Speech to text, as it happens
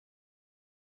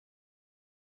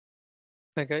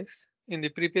Hi guys, in the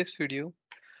previous video,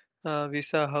 we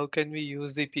saw how can we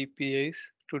use the PPIs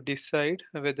to decide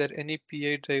whether any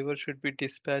PI driver should be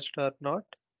dispatched or not.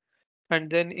 And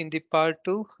then in the part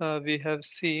 2, we have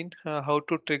seen how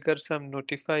to trigger some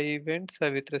notify events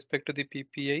with respect to the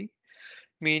PPI,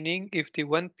 meaning if the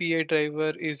one PI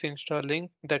driver is installing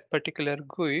that particular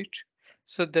GUID,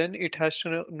 so then it has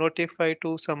to notify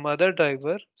to some other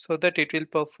driver so that it will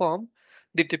perform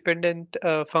the dependent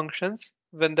functions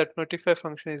when that notify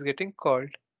function is getting called.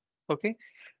 Okay,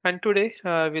 and today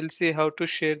we'll see how to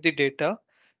share the data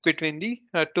between the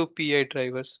two PI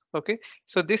drivers. Okay,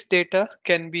 so this data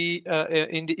can be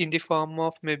in the form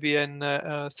of maybe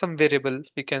an some variable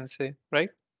we can say, right?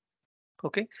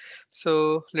 Okay,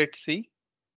 so let's see.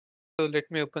 So let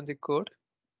me open the code,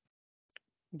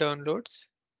 downloads,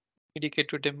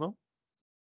 EDK2 demo,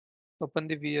 open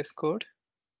the VS Code.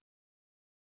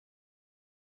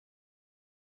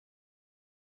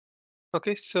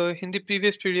 Okay, so in the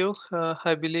previous video,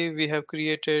 I believe we have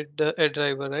created a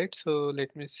driver, right? So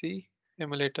let me see,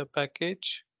 emulator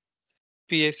package,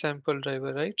 PA sample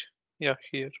driver, right? Yeah,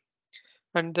 here.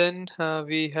 And then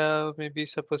we have maybe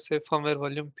suppose say firmware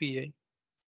volume PI.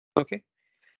 Okay,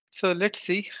 so let's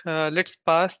see, let's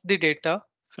pass the data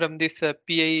from this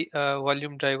PI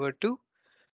volume driver to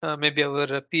maybe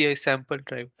our PI sample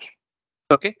driver.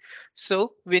 Okay,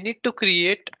 so we need to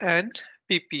create an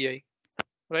PPI,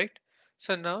 right?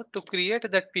 So now to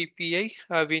create that PPI,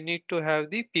 we need to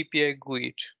have the PPI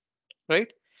GUID,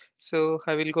 right? So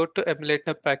I will go to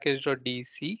emulator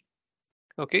package.dec.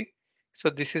 Okay, so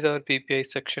this is our PPI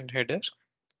section header.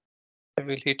 I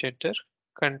will hit enter,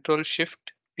 Control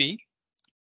Shift P,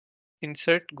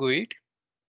 insert GUID.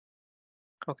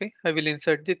 Okay, I will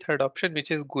insert the third option,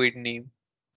 which is GUID name.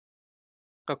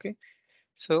 Okay,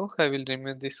 so I will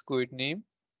remove this GUID name.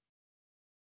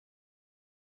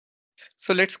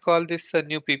 So let's call this a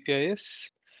new PPI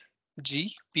as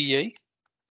GPI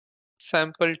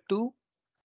sample to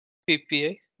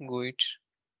PPI GUID.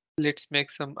 Let's make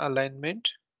some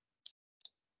alignment.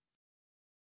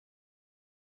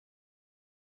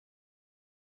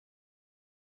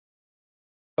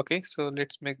 Okay, so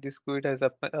let's make this GUID as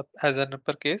as an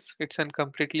uppercase. It's an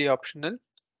completely optional.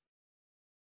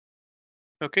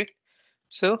 Okay,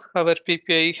 so our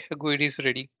PPI GUID is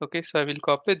ready. Okay, so I will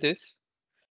copy this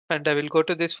and I will go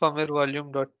to this firmware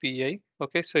volume.py.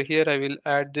 Okay, so here I will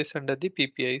add this under the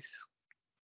PPIs.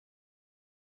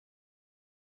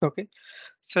 Okay,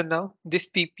 so now this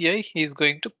PPI is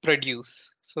going to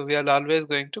produce. So we are always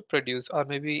going to produce or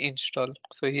maybe install.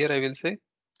 So here I will say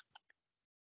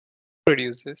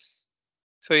produces.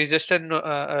 So it's just an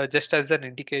just as an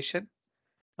indication.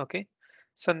 Okay,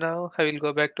 so now I will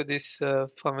go back to this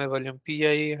firmware volume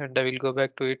PI and I will go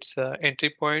back to its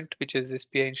entry point, which is this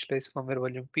PI initialize firmware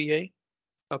volume PI.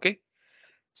 Okay,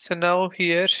 so now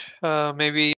here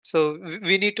maybe so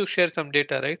we need to share some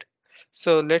data, right?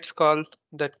 So let's call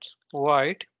that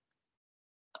void.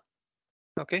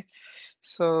 Okay,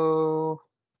 so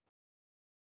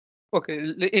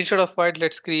okay, instead of void,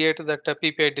 let's create that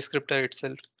PPI descriptor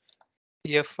itself.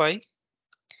 PFI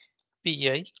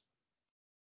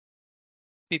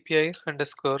PPI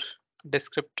underscore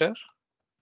descriptor.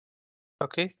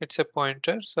 Okay, it's a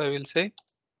pointer, so I will say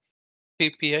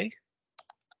PPI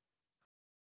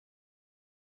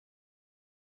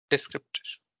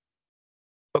descriptor.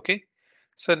 Okay,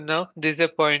 so now this is a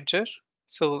pointer,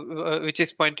 so which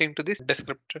is pointing to this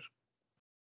descriptor.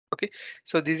 Okay,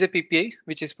 so this is a PPI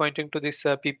which is pointing to this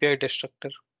PPI destructor.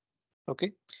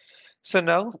 Okay, so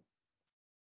now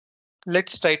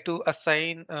let's try to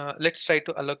assign, let's try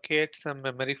to allocate some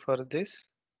memory for this.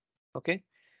 Okay,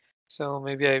 so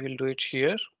maybe I will do it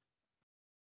here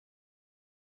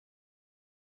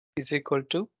is equal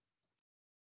to.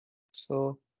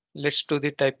 So let's do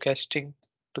the typecasting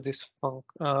to this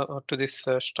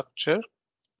structure.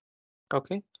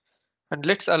 Okay, and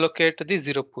let's allocate the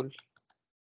zero pool.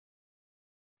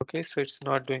 Okay, so it's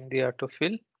not doing the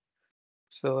autofill.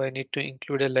 So I need to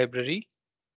include a library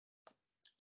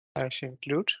hash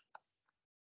include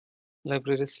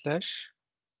library slash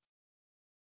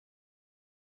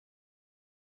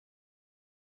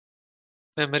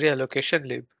memory allocation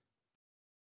lib.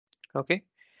 Okay,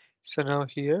 so now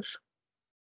here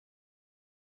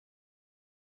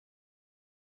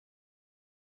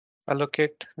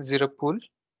allocate zero pool.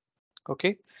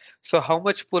 Okay, so how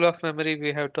much pool of memory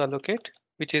we have to allocate,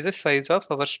 which is the size of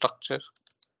our structure.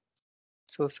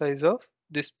 So size of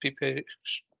this PPI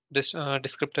this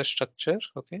descriptor structure.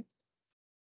 Okay.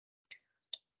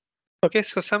 Okay,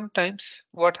 so sometimes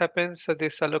what happens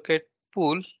this allocate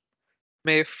pool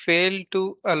may fail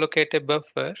to allocate a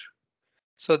buffer.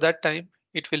 So that time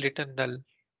it will return null.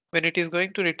 When it is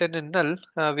going to return a null,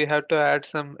 we have to add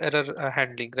some error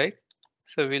handling, right?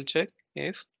 So we'll check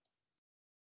if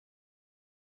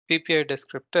PPI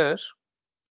descriptor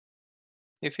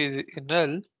if is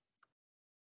null.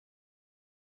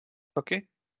 Okay,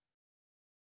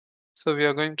 so we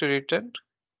are going to return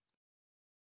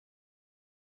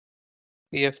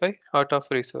EFI out of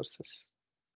resources.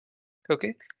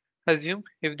 Okay, assume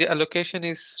if the allocation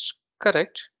is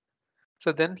correct,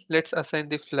 so then let's assign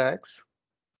the flags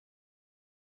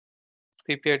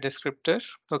PPI descriptor.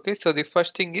 Okay, so the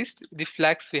first thing is the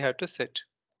flags we have to set.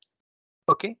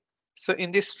 Okay, so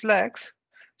in this flags,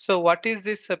 so what is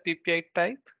this PPI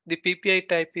type? The PPI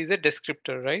type is a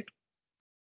descriptor, right?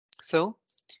 So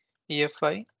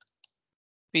EFI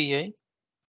PI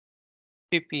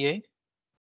PPI,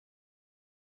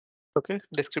 okay,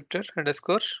 descriptor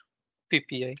underscore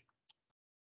PPI.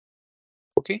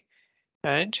 Okay,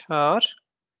 and or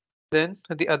then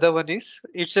the other one is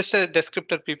it's just a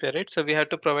descriptor PPI, right? So we have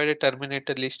to provide a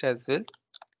terminator list as well.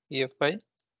 EFI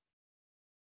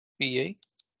PI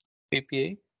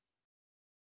PPI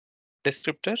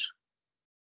descriptor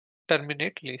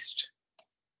terminate list.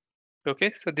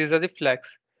 Okay, so these are the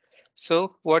flags.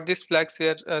 So what these flags we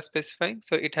are specifying?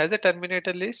 So it has a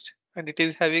terminator list and it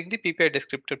is having the PPI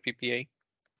descriptor PPI.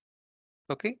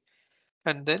 Okay,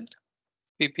 and then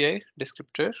PPI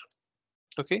descriptor.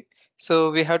 Okay,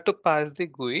 so we have to pass the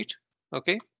GUID.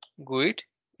 Okay, GUID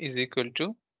is equal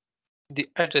to the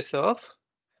address of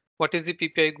what is the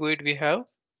PPI GUID we have?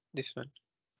 This one.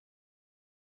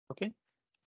 Okay,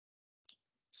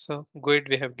 so GUID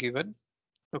we have given.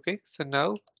 Okay, so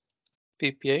now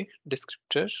PPI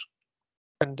descriptor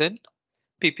and then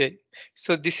PPI.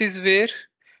 So this is where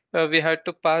we have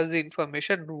to pass the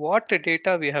information what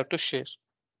data we have to share.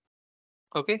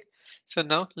 Okay, so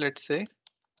now let's say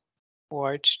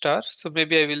white star. So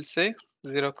maybe I will say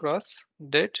 0 cross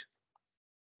dead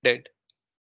dead.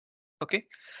 Okay,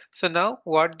 so now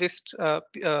what this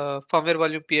firmware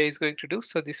volume PI is going to do?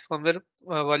 So this firmware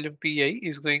volume PI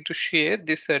is going to share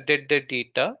this dead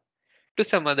data to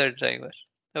some other driver.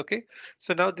 Okay,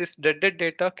 so now this dead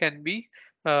data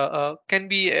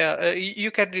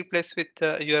you can replace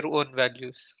with your own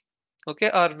values. Okay,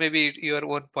 or maybe your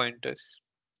own pointers.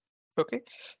 Okay,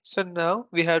 so now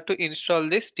we have to install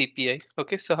this PPI.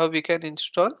 Okay, so how we can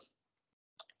install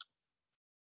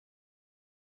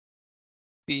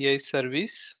PI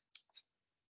service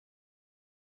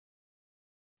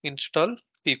install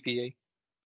PPI.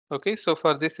 Okay, so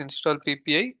for this install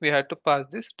PPI, we have to pass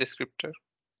this descriptor.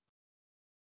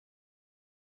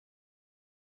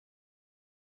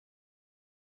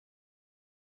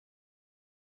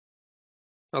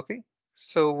 Okay,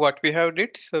 so what we have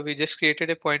did, so we just created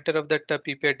a pointer of that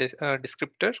PPI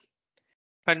descriptor,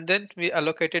 and then we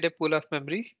allocated a pool of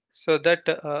memory so that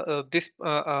this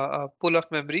pool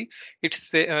of memory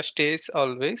stays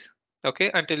always.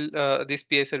 Okay, until this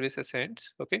PI service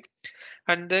ends. Okay,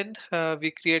 and then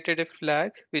we created a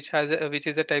flag which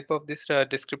is a type of this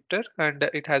descriptor, and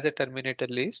it has a terminator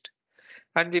list,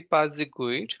 and we pass the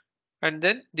GUID and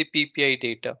then the PPI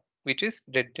data which is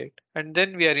dead date, and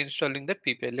then we are installing that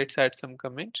PPI. Let's add some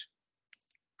comment.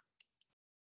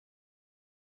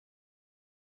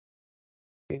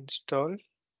 Install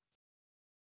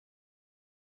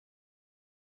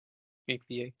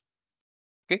PPI.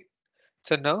 Okay,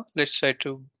 so now let's try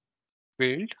to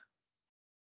build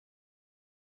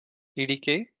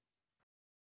EDK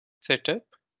setup,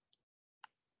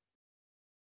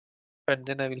 and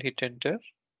then I will hit enter.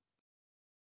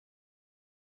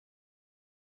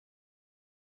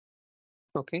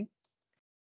 Okay,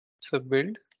 so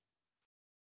build.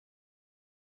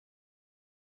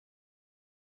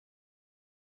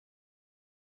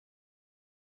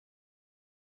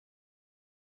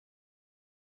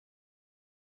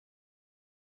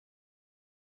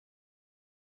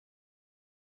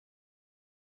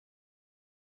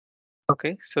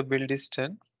 Okay, so build is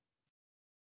done.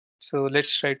 So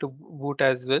let's try to boot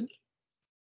as well.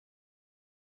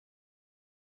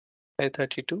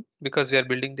 I32 because we are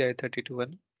building the I32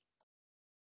 one.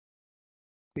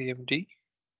 CMD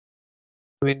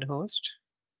WinHost.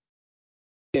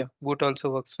 Yeah, boot also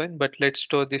works fine, but let's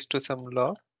store this to some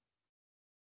log.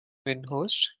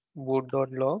 WinHost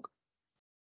boot.log.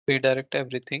 Redirect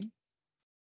everything.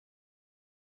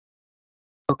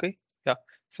 Okay, yeah.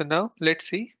 So now let's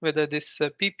see whether this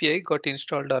PPI got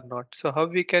installed or not. So how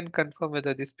we can confirm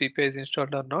whether this PPI is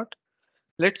installed or not?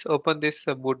 Let's open this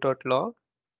boot.log.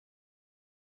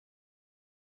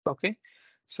 Okay,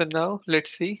 so now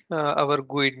let's see our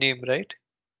GUID name, right?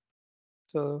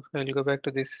 So I'll go back to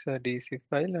this DEC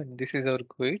file, and this is our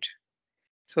GUID.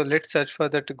 So let's search for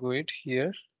that GUID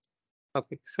here.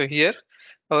 Okay, so here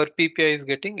our PPI is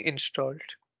getting installed.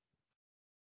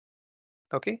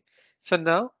 Okay, so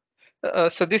now,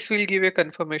 so this will give a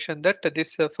confirmation that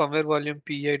this firmware volume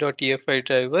PEI.EFI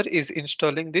driver is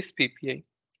installing this PPI.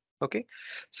 Okay,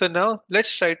 so now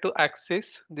let's try to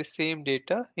access the same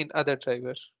data in other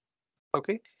driver.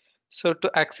 Okay, so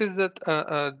to access that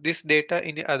this data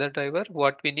in the other driver,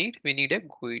 what we need a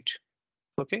GUID.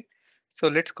 Okay, so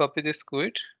let's copy this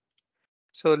GUID.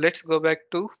 So let's go back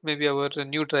to maybe our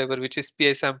new driver, which is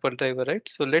PI sample driver, right?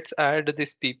 So let's add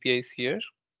this PPIs here.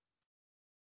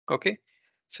 Okay,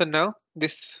 so now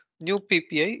this new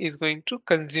PPI is going to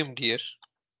consumed here.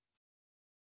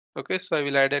 Okay, so I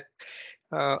will add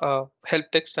a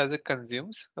help text as it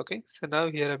consumes. Okay, so now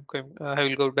here I'm going, I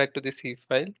will go back to the C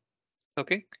file.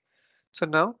 Okay, so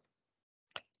now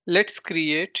let's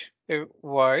create a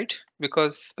void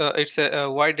because it's a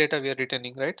void data we are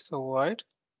returning, right? So void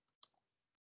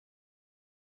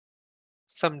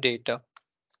some data.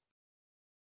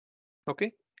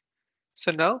 Okay,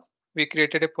 so now we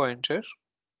created a pointer,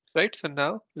 right? So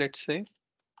now let's say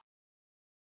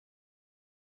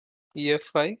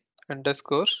EFI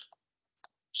underscore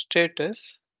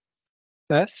status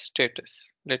as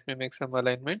status. Let me make some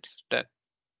alignments. Done.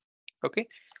 Okay,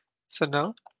 so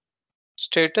now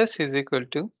status is equal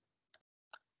to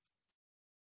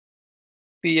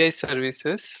PI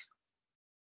services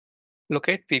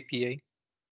locate PPI.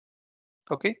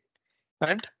 Okay,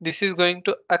 and this is going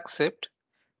to accept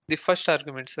the first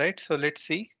arguments, right? So let's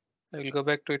see. I will go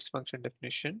back to its function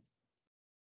definition.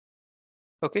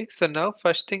 Okay, so now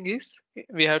first thing is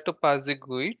we have to pass the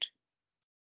GUID,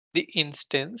 the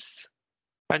instance,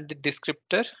 and the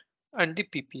descriptor and the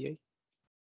PPI.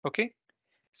 Okay,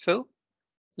 so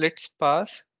let's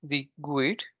pass the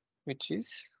GUID, which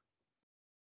is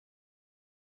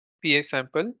PA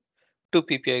sample to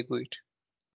PPI GUID.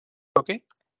 Okay,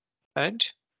 and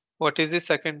what is the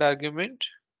second argument?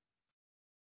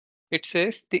 It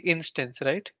says the instance,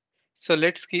 right? So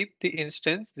let's keep the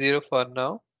instance 0 for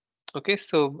now. Okay,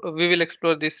 so we will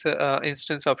explore this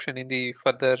instance option in the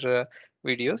further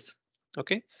videos.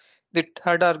 Okay, the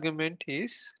third argument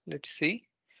is, let's see,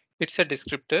 it's a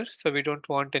descriptor, so we don't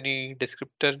want any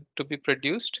descriptor to be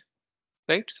produced,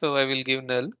 right? So I will give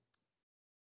null.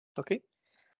 Okay,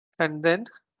 and then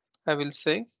I will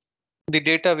say the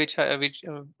data which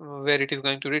where it is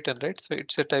going to return, right? So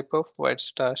it's a type of white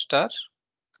star star,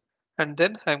 and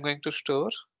then I'm going to store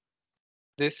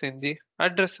this in the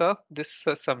address of this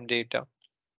some data.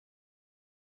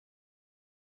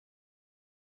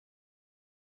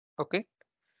 Okay,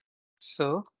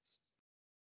 so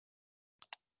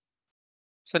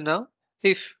now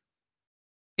if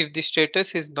the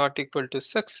status is not equal to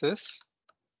success,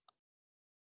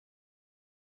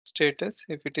 status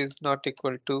if it is not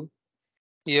equal to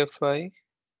EFI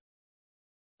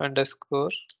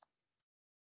underscore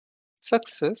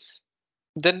success,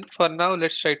 then for now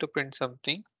let's try to print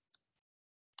something.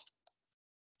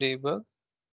 Debug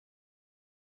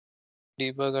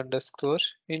underscore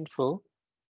info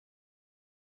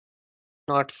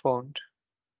not found.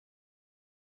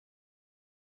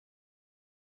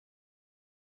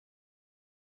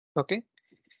 Okay,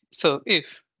 so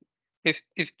if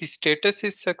the status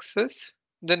is success,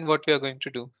 then what we are going to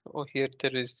do? Oh, here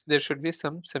there should be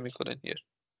some semicolon here.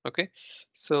 Okay,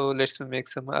 so let's make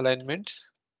some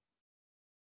alignments.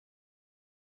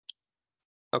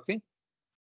 Okay,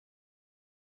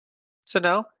 so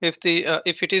now if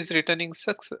it is returning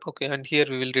success, okay, and here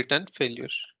we will return failure.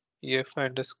 EFI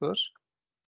underscore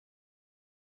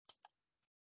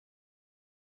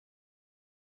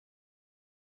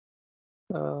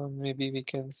maybe we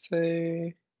can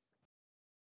say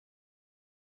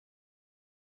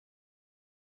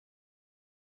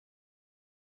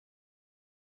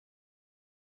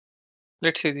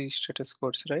let's see the status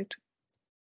codes, right?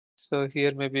 So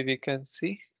here maybe we can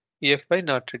see EFI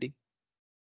not ready.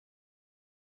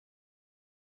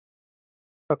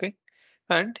 Okay,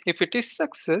 and if it is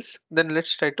success, then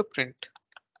let's try to print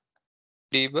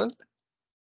debug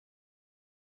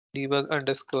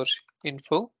underscore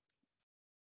info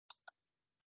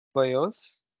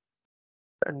bios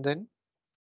and then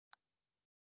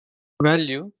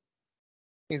value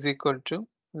is equal to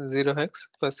 0 hex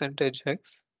percentage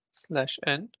hex slash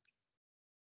n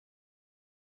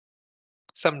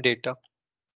some data.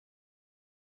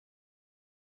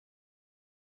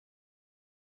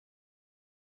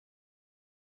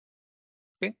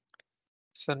 Okay,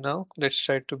 so now let's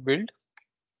try to build.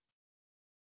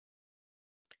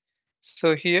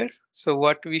 So here, so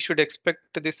what we should expect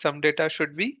this sum data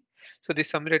should be. So the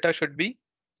sum data should be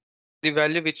the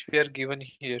value which we are given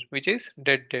here, which is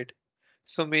dead.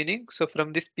 So meaning, so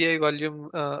from this PI volume,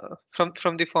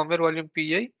 from the firmware volume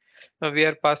PI, we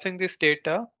are passing this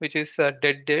data, which is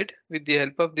dead with the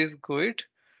help of this GUID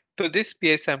to this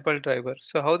PI sample driver.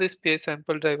 So how this PI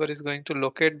sample driver is going to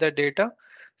locate the data?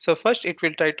 So first it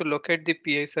will try to locate the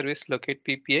PI service locate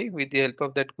PPI with the help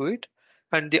of that GUID.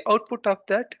 And the output of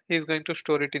that is going to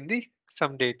store it in the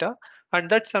some data, and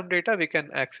that some data we can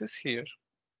access here.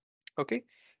 Okay,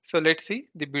 so let's see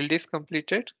the build is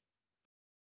completed.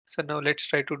 So now let's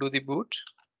try to do the boot.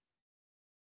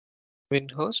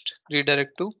 Winhost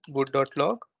redirect to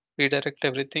boot.log, redirect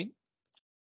everything.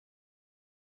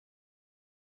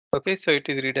 Okay, so it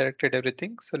is redirected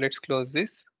everything. So let's close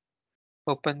this.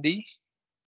 Open the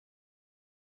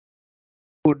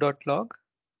boot.log.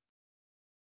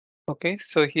 Okay,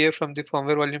 so here from the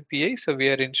firmware volume PI, so we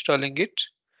are installing it.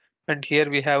 And here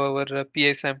we have our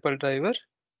PI sample driver.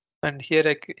 And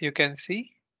here you can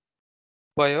see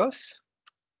BIOS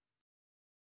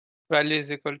value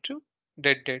is equal to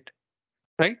dead,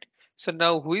 right? So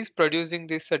now who is producing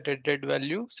this dead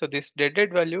value? So this dead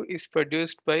value is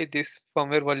produced by this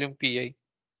firmware volume PI.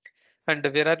 And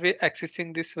where are we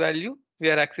accessing this value? We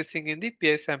are accessing in the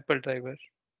PI sample driver,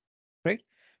 right?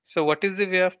 So what is the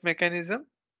way of mechanism?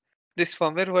 This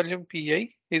firmware volume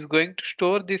PI is going to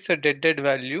store this dead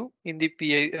value in the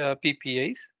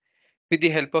PPIs with the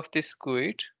help of this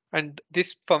GUID. And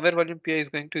this firmware volume PI is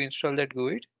going to install that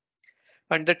GUID.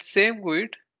 And that same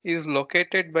GUID is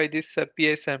located by this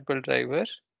PI sample driver.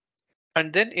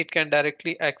 And then it can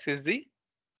directly access the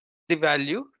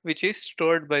value which is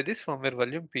stored by this firmware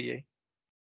volume PI.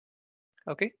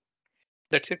 Okay,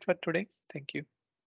 that's it for today. Thank you.